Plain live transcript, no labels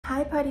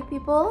party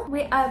people,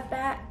 we are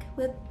back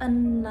with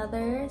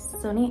another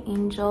SONNY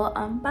Angel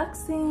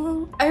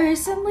unboxing. I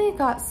recently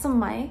got some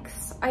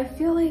mics. I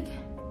feel like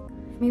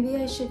maybe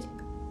I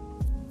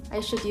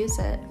should use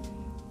it.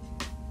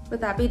 Would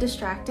that be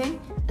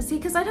distracting? See,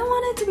 because I don't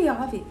want it to be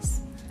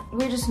obvious.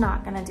 We're just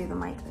not gonna do the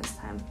mic this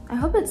time. I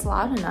hope it's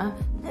loud enough.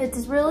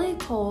 It's really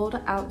cold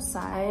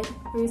outside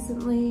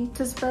recently.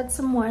 To spread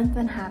some warmth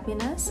and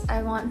happiness,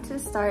 I want to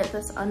start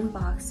this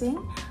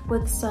unboxing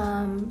with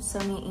some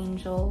SONNY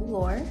Angel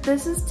lore.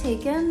 This is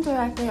taken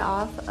directly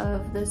off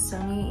of the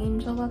SONNY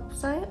Angel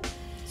website.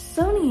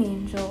 SONNY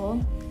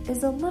Angel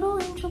is a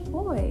little angel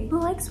boy who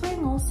likes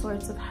wearing all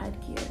sorts of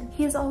headgear.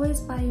 He is always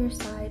by your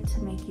side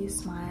to make you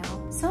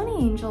smile. SONNY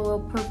Angel will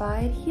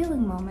provide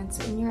healing moments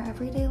in your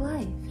everyday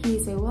life. He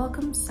is a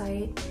welcome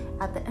sight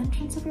at the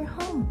entrance of your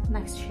home,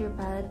 next to your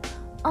bed,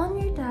 on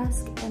your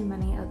desk, and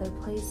many other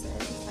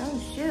places.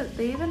 Oh shoot,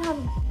 they even have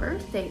a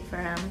birth date for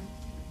him.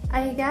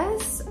 I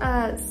guess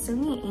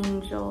SONNY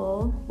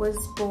Angel was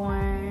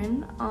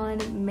born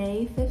on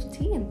May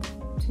 15th.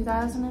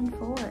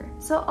 2004.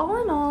 So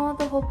all in all,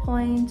 the whole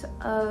point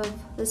of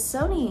the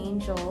SONNY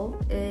Angel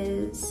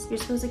is you're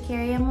supposed to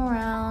carry him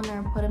around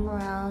or put him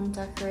around,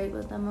 decorate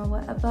with him or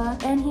whatever,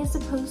 and he's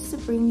supposed to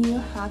bring you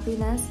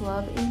happiness,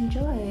 love, and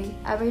joy.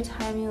 Every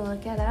time you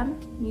look at him,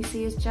 you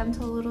see his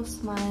gentle little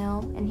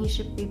smile, and he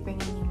should be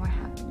bringing you more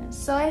happiness.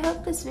 So I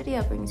hope this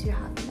video brings you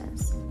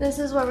happiness. This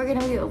is what we're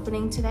gonna be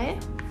opening today.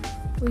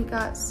 We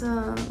got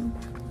some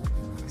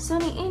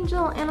SONNY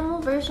Angel Animal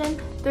version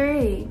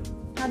 3.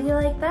 How do you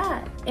like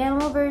that?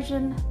 Animal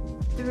version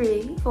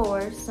 3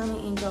 for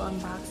SONNY Angel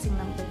unboxing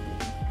number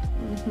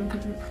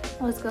 3.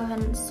 Let's go ahead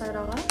and start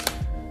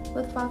off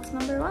with box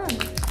number 1.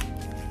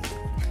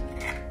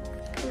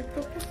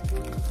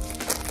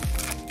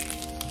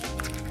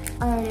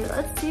 Alrighty,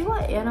 let's see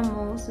what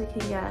animals we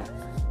can get.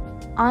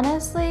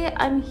 Honestly,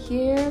 I'm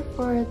here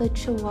for the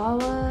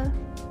Chihuahua,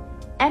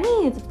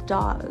 any of the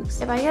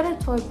dogs. If I get a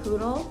toy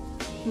poodle,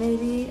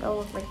 maybe it'll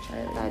look like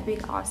Charlie. That'd be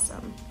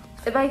awesome.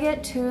 If I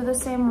get 2 of the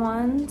same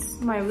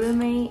ones, my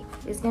roommate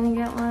is gonna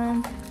get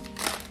one.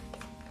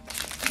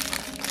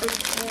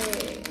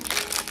 Okay.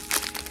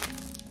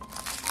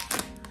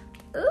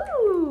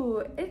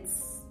 Ooh,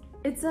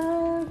 it's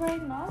a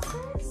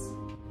rhinoceros?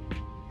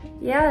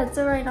 Yeah, it's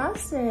a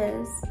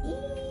rhinoceros.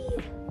 Eee.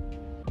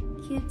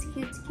 Cute,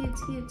 cute, cute,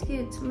 cute,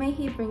 cute. May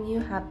he bring you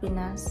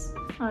happiness.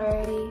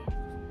 Alrighty,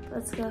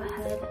 let's go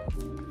ahead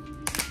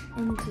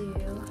and do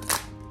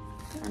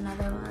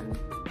another one.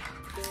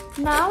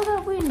 Now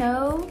that we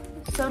know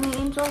SONNY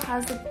Angel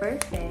has a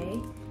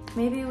birthday,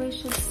 maybe we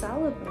should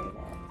celebrate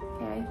it,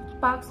 okay?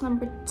 Box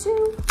number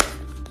 2.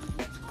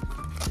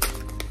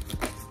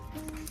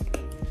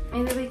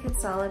 Maybe we could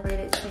celebrate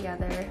it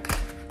together.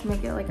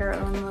 Make it like our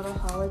own little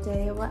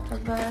holiday or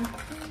whatever.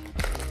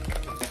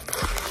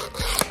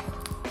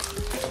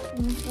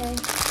 Okay,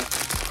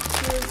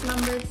 here's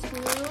number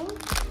 2.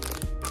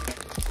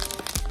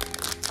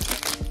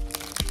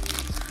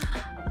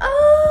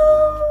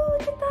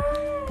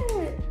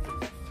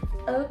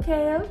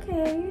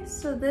 Okay,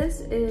 so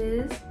this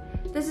is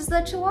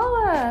the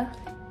Chihuahua.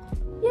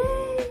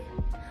 Yay!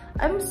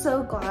 I'm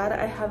so glad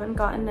I haven't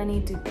gotten any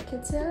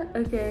duplicates yet.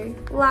 Okay,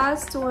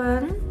 last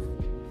one.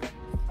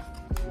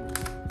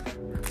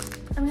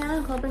 I'm kind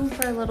of hoping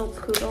for a little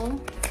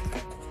poodle.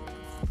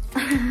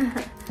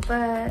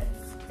 But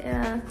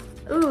yeah.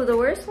 Ooh, the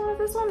worst one of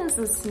this one is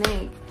the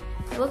snake.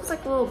 It looks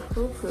like a little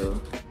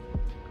poo-poo.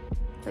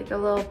 Like a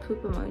little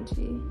poop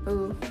emoji.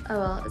 Ooh, oh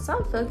well, it's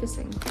not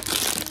focusing.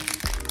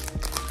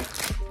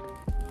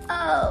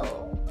 Oh,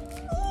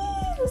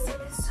 this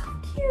one is so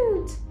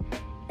cute.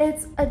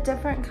 It's a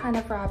different kind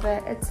of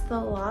rabbit. It's the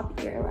lop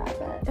ear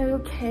rabbit.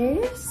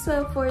 Okay,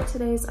 so for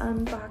today's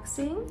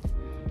unboxing,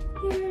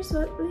 here's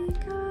what we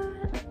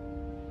got.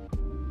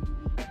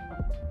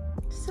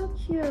 So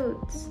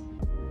cute.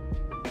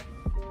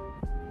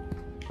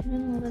 I'm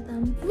in love with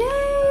them.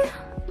 Yay!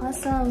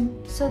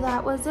 Awesome. So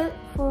that was it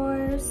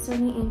for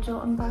SONNY Angel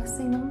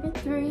unboxing number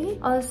 3.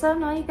 Also,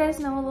 now you guys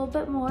know a little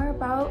bit more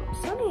about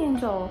SONNY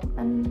Angel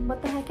and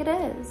what the heck it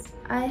is.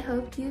 I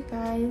hope you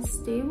guys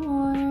stay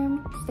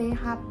warm, stay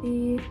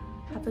happy,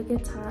 have a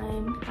good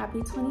time. Happy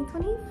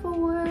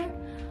 2024.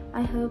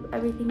 I hope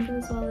everything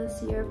goes well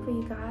this year for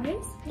you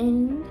guys.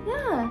 And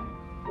yeah,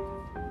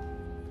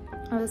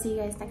 I will see you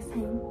guys next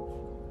time.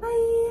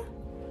 Bye!